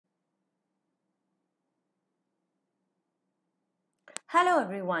Hello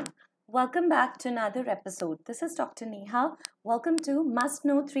everyone. Welcome back to another episode. This is Dr. Neha. Welcome to Must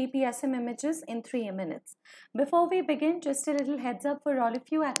Know 3 PSM Images in 3 minutes. Before we begin, just a little heads up for all of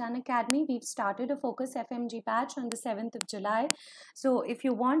you at Unacademy. We've started a Focus FMG batch on the 7th of July. So if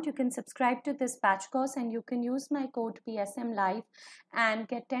you want, you can subscribe to this batch course and you can use my code PSM Live and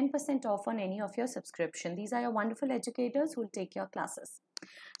get 10% off on any of your subscription. These are your wonderful educators who will take your classes.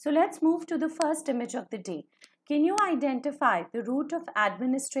 So let's move to the first image of the day. Can you identify the route of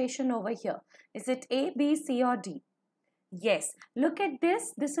administration over here? Is it A, B, C or D? Yes. Look at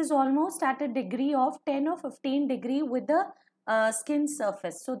this. This is almost at a degree of 10 or 15 degree with the skin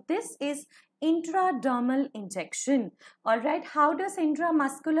surface. So this is intradermal injection. Alright, how does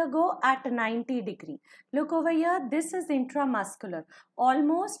intramuscular go? At 90 degree. Look over here, this is intramuscular,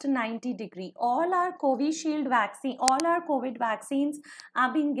 almost 90 degree. All our Covishield vaccine, all our COVID vaccines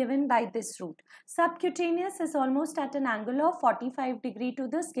are being given by this route. Subcutaneous is almost at an angle of 45 degree to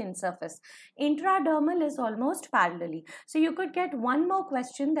the skin surface. Intradermal is almost parallelly. So you could get one more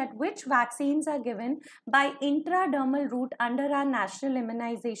question, that which vaccines are given by intradermal route under our national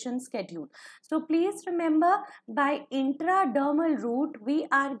immunization schedule. So please remember, by intradermal route we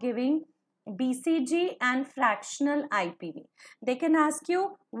are giving BCG and fractional IPV. They can ask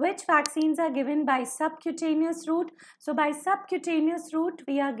you which vaccines are given by subcutaneous route. So by subcutaneous route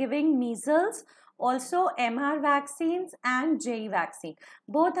we are giving measles, also MR vaccines and JE vaccine.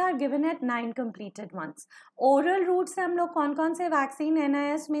 Both are given at 9 completed months. Oral route से हम लोग कौन कौन से vaccine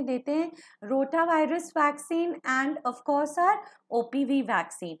NIS में देते हैं? Rotavirus vaccine and of course our OPV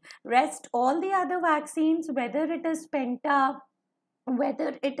vaccine. Rest all the other vaccines, whether it is Penta,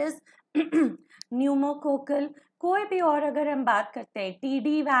 whether it is pneumococcal, कोई भी और अगर हम बात करते हैं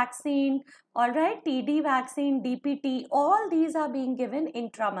TD vaccine, alright, TD vaccine, DPT, all these are being given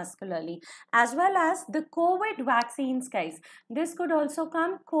intramuscularly, as well as the COVID vaccines, guys. This could also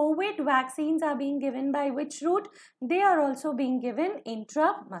come. COVID vaccines are being given by which route? They are also being given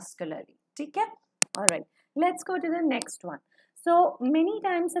intramuscularly. Okay? Alright, let's go to the next one. So many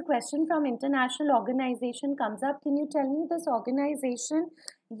times a question from international organization comes up. Can you tell me this organization?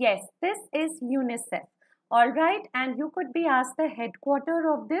 Yes, this is UNICEF. Alright, and you could be asked the headquarter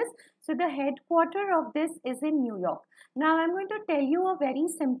of this. So the headquarter of this is in New York. Now I'm going to tell you a very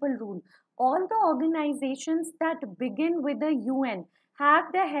simple rule. All the organizations that begin with the UN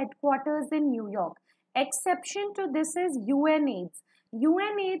have their headquarters in New York. Exception to this is UNAIDS.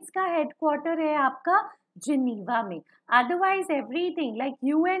 UNAIDS का headquarter है आपका Geneva में. Otherwise everything like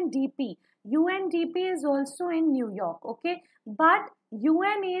UNDP is also in New York, okay? But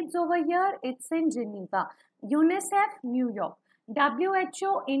UNAIDS over here, it's in Geneva. UNICEF, New York.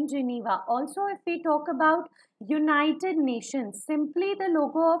 WHO in Geneva. Also, if we talk about United Nations, simply the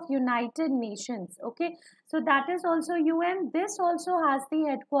logo of United Nations, okay? So that is also UN. This also has the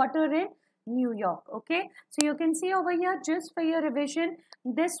headquarter in New York, okay? So you can see over here, just for your revision,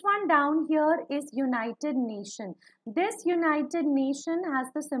 this one down here is United Nation. This United Nation has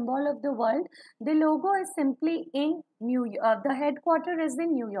the symbol of the world. The logo is simply in New York. The headquarter is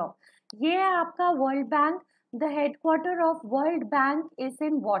in New York. ये है आपका World Bank. The headquarter of World Bank is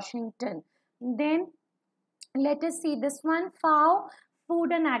in Washington. Then let us see this one, FAO,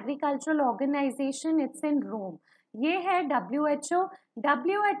 Food and Agricultural Organization. It's in Rome. ये है WHO.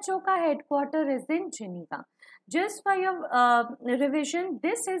 WHO का headquarter is in Geneva. Just for your revision,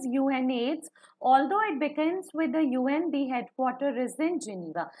 this is UNAIDS. Although it begins with the UN, the headquarter is in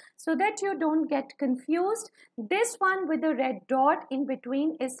Geneva. So that you don't get confused, this one with the red dot in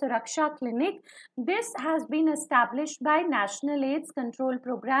between is Suraksha Clinic. This has been established by National AIDS Control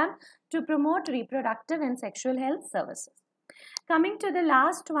Program to promote reproductive and sexual health services. Coming to the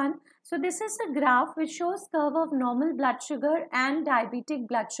last one, so this is a graph which shows curve of normal blood sugar and diabetic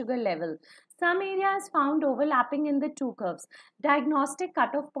blood sugar level. Some areas found overlapping in the two curves. Diagnostic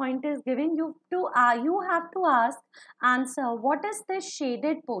cutoff point is given. You have to answer what is this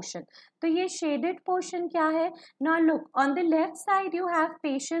shaded portion. So ये shaded portion क्या है? Now look, on the left side you have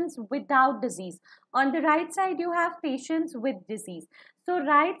patients without disease. On the right side you have patients with disease. So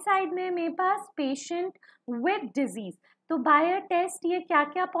right side में मेरे पास patient with disease. तो by a test ये क्या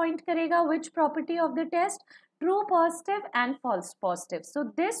क्या point करेगा? Which property of the test? True positive and false positive.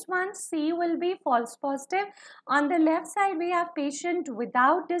 So this one C will be false positive. On the left side we have patient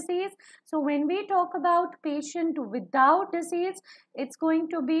without disease. So when we talk about patient without disease, it's going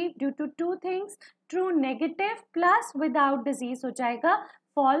to be due to two things. True negative plus without disease हो जाएगा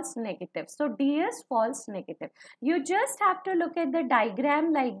false negative. So D is false negative. You just have to look at the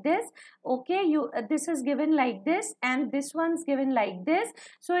diagram like this. Okay, this is given like this and this one's given like this.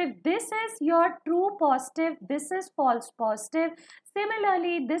 So if this is your true positive, this is false positive.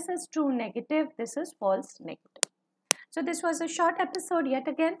 Similarly, this is true negative, this is false negative. So this was a short episode yet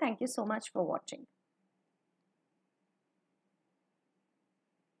again. Thank you so much for watching.